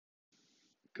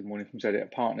Good morning from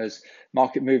Zodiac Partners.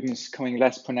 Market movements coming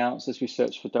less pronounced as we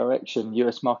search for direction.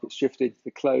 US markets drifted to the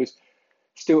close,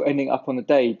 still ending up on the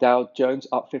day. Dow Jones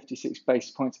up 56 basis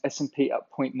points, S&P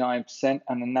up 0.9%,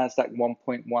 and the Nasdaq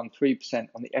 1.13%.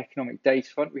 On the economic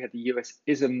data front, we had the US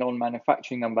ISM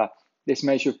non-manufacturing number. This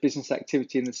measure of business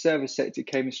activity in the service sector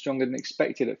came in stronger than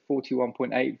expected at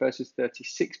 41.8 versus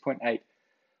 36.8.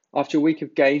 After a week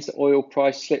of gains, the oil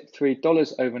price slipped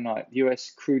 $3 overnight.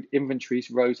 US crude inventories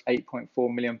rose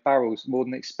 8.4 million barrels, more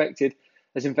than expected,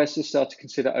 as investors start to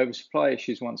consider oversupply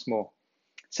issues once more.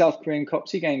 South Korean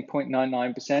KOPSI gained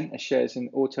 0.99% as shares in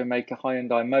automaker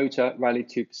Hyundai Motor rallied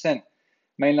 2%.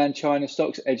 Mainland China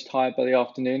stocks edged higher by the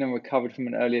afternoon and recovered from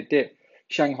an earlier dip.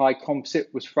 Shanghai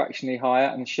Composite was fractionally higher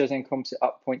and the Shenzhen Composite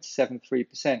up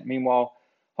 0.73%. Meanwhile,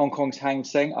 Hong Kong's Hang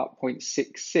Seng up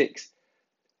 0.66%.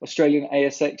 Australian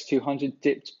ASX 200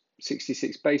 dipped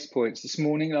 66 basis points. This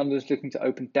morning, London's looking to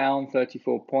open down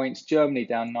 34 points, Germany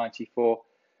down 94.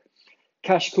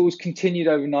 Cash calls continued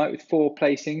overnight with 4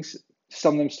 placings,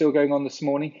 some of them still going on this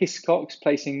morning. Hiscox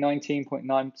placing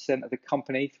 19.9% of the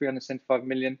company, £375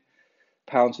 million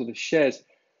worth of shares.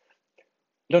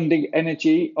 Lundin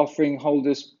Energy offering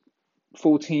holders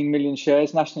 14 million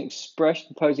shares. National Express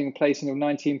proposing a placing of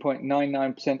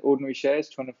 19.99% ordinary shares,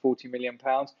 £240 million.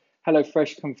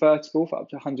 HelloFresh convertible for up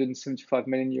to €175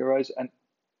 million, and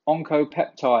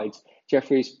Oncopeptides,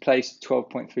 Jefferies placed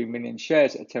 12.3 million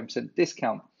shares at a 10%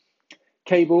 discount.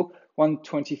 Cable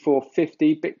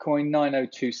 124.50, Bitcoin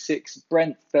 9026,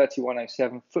 Brent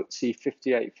 3107, FTSE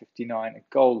 5859, and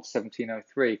gold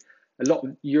 1703. A lot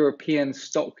of European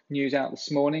stock news out this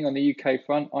morning. On the UK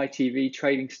front, ITV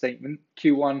trading statement,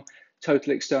 Q1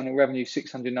 total external revenue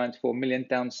 694 million,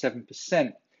 down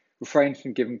 7%. Refrained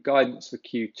from giving guidance for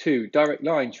Q2. Direct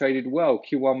Line traded well.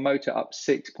 Q1 motor up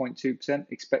 6.2%.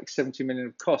 Expect 70 million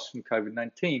of costs from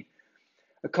COVID-19.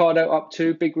 Ocado up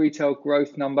 2. Big retail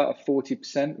growth number of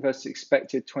 40% versus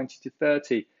expected 20 to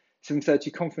 30.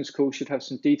 7:30 conference call should have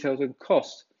some details on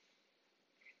cost.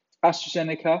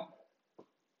 AstraZeneca,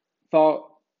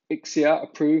 Pharvixia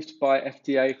approved by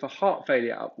FDA for heart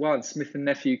failure up 1. Smith &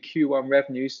 Nephew Q1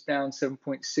 revenues down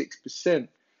 7.6%.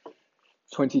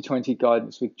 2020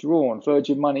 guidance withdrawn.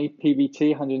 Virgin Money,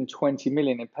 PBT, 120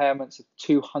 million, impairments of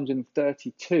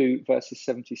 232 versus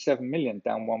 77 million,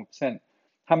 down 1%.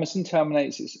 Hammerson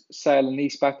terminates its sale and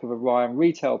leaseback of Orion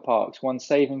retail parks. One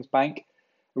savings bank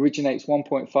originates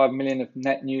 1.5 million of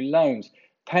net new loans.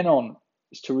 Pennon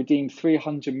is to redeem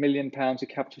 £300 million of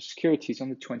capital securities on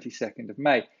the 22nd of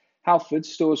May. Halfords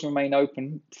stores remain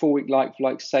open. 4-week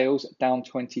like-for-like sales down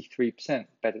 23%,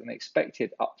 better than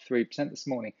expected, up 3% this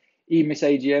morning. EMIS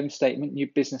AGM statement, new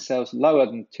business sales lower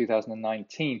than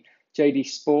 2019. JD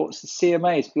Sports, the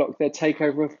CMA has blocked their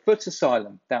takeover of Foot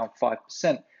Asylum, down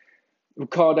 5%.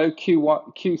 Ricardo,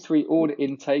 Q3 order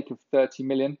intake of 30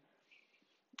 million.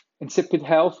 Insipid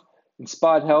Health,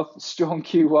 Inspired Health, strong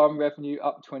Q1 revenue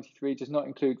up 23, does not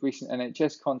include recent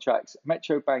NHS contracts.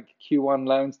 Metro Bank Q1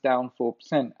 loans down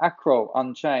 4%. Accrol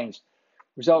unchanged.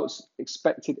 Results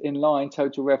expected in line,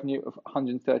 total revenue of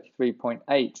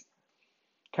 133.8.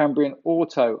 Cambrian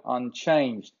Auto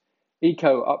unchanged.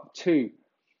 Eco up 2.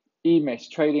 EMIS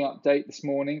trading update this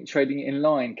morning, trading in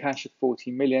line, cash of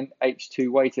 40 million,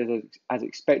 H2 weighted as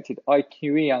expected.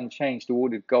 IQE unchanged,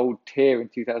 awarded gold tier in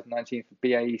 2019 for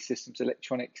BAE Systems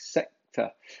electronics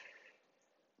sector.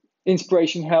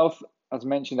 Inspiration Health, as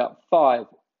mentioned, up 5.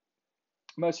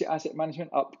 Mercy Asset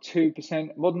Management up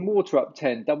 2%. Modern Water up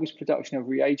 10, doubles production of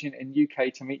reagent in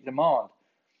UK to meet demand.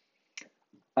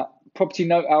 Property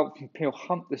note out from Peel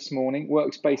Hunt this morning.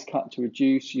 Workspace cut to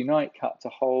reduce, Unite cut to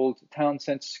hold, Town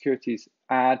Centre Securities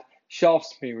add,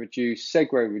 Shaftesbury reduce,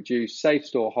 Segro reduce, Safe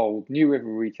Store hold, New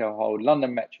River Retail hold,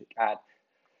 London Metric add,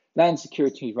 Land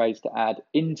Securities raised to add,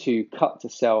 Into cut to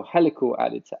sell, Helical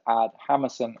added to add,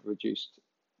 Hammerson reduced,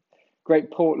 Great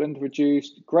Portland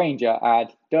reduced, Granger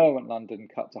add, Derwent London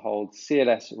cut to hold,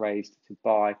 CLS raised to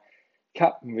buy,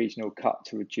 Captain Regional cut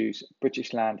to reduce,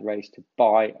 British Land raised to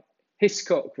buy,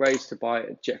 Hiscox raised to buy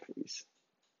at Jefferies.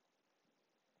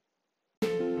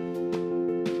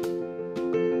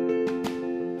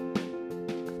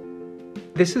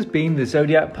 This has been the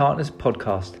Zodiac Partners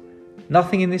podcast.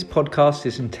 Nothing in this podcast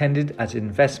is intended as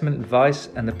investment advice,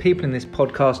 and the people in this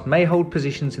podcast may hold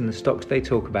positions in the stocks they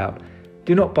talk about.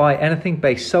 Do not buy anything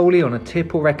based solely on a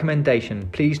tip or recommendation.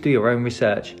 Please do your own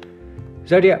research.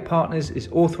 Zodiac Partners is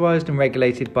authorised and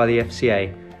regulated by the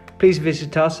FCA. Please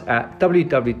visit us at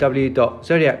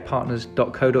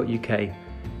www.zodiacpartners.co.uk.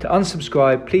 To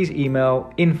unsubscribe, please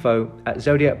email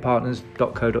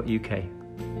info@zodiacpartners.co.uk.